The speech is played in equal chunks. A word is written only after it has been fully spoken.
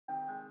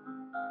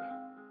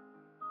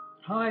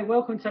Hi,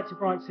 welcome to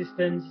c.h.e.k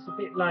Systems. It's a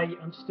bit late,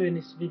 I'm just doing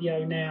this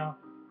video now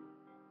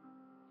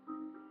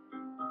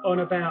on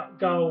about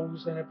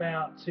goals and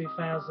about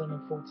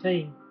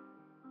 2014.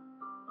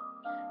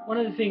 One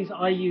of the things that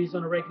I use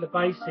on a regular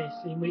basis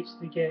in which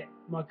to get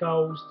my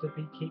goals to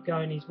keep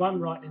going is one,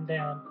 write them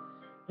down,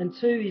 and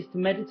two is to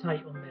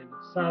meditate on them.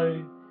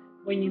 So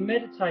when you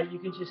meditate, you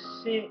can just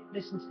sit,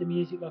 listen to the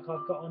music like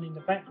I've got on in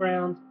the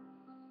background,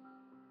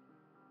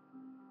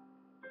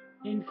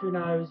 in through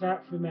nose,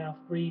 out through mouth,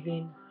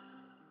 breathing.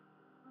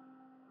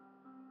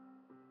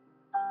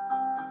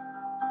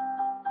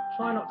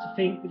 Try not to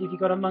think, but if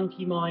you've got a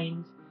monkey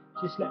mind,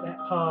 just let that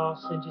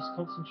pass and just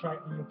concentrate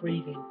on your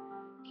breathing.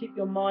 Keep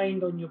your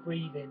mind on your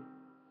breathing.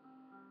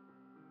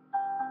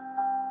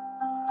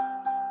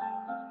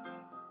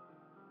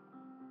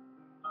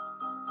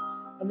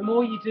 And the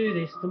more you do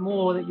this, the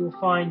more that you'll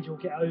find you'll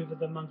get over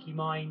the monkey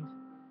mind,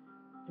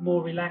 the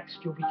more relaxed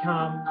you'll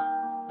become,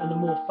 and the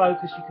more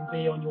focused you can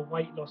be on your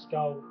weight loss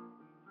goal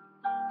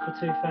for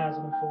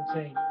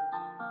 2014.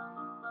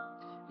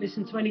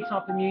 Listen to any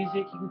type of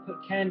music. You can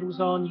put candles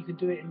on, you can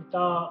do it in the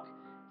dark,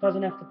 it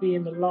doesn't have to be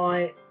in the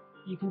light,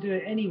 you can do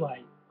it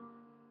anyway.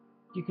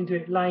 You can do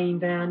it laying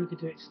down, you can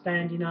do it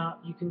standing up,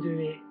 you can do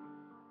it,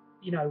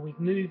 with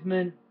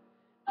movement.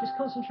 Just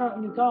concentrate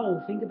on your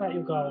goal, think about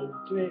your goal,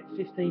 do it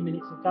 15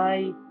 minutes a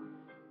day,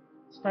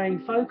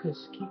 staying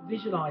focused, keep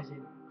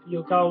visualizing for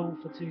your goal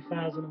for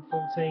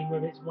 2014,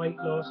 whether it's weight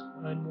loss,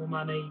 earn more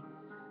money,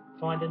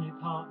 find a new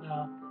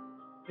partner,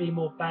 be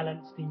more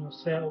balanced in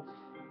yourself.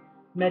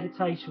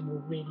 Meditation will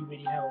really,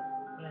 really help.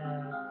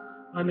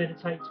 I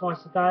meditate twice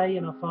a day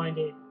and I find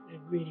it a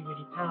really,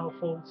 really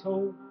powerful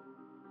tool.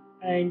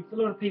 And a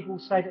lot of people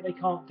say that they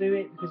can't do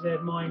it because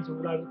their mind's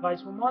all over the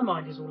place. Well, my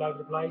mind is all over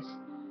the place.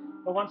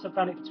 But once I've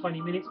done it for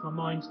 20 minutes, my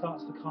mind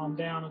starts to calm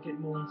down. I get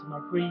more into my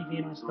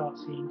breathing. I start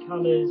seeing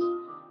colours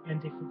and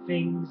different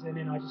things. And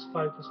then I just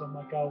focus on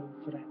my goal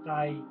for that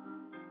day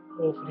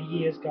or for the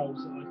year's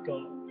goals that I've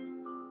got.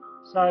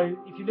 So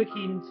if you're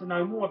looking to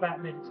know more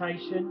about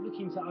meditation, look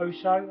into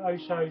Osho.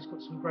 Osho's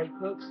got some great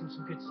books and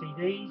some good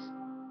CDs.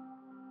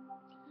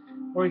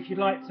 Or if you'd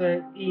like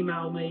to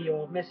email me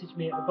or message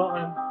me at the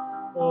bottom,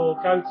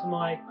 or go to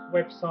my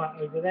website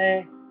over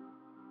there.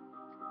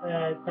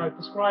 No,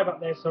 prescribe up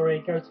there,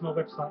 sorry, go to my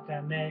website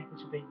down there,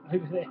 which will be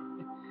over there,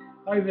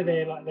 over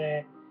there, like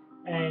there,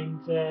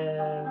 and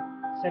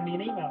send me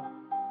an email.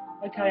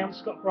 Okay, I'm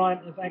Scott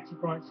Bryant of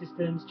Active Bryant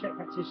Systems, CHEK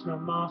Practitioner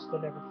Master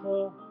Level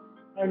 4,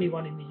 only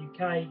one in the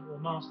UK, or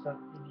Master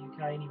in the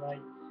UK anyway.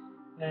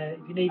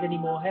 If you need any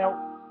more help,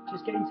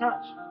 just get in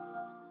touch.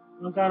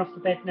 I'm going off to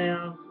bed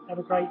now. Have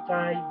a great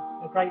day,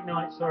 a great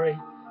night, sorry,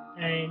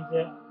 and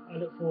I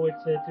look forward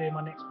to doing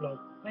my next vlog.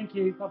 Thank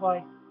you, bye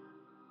bye.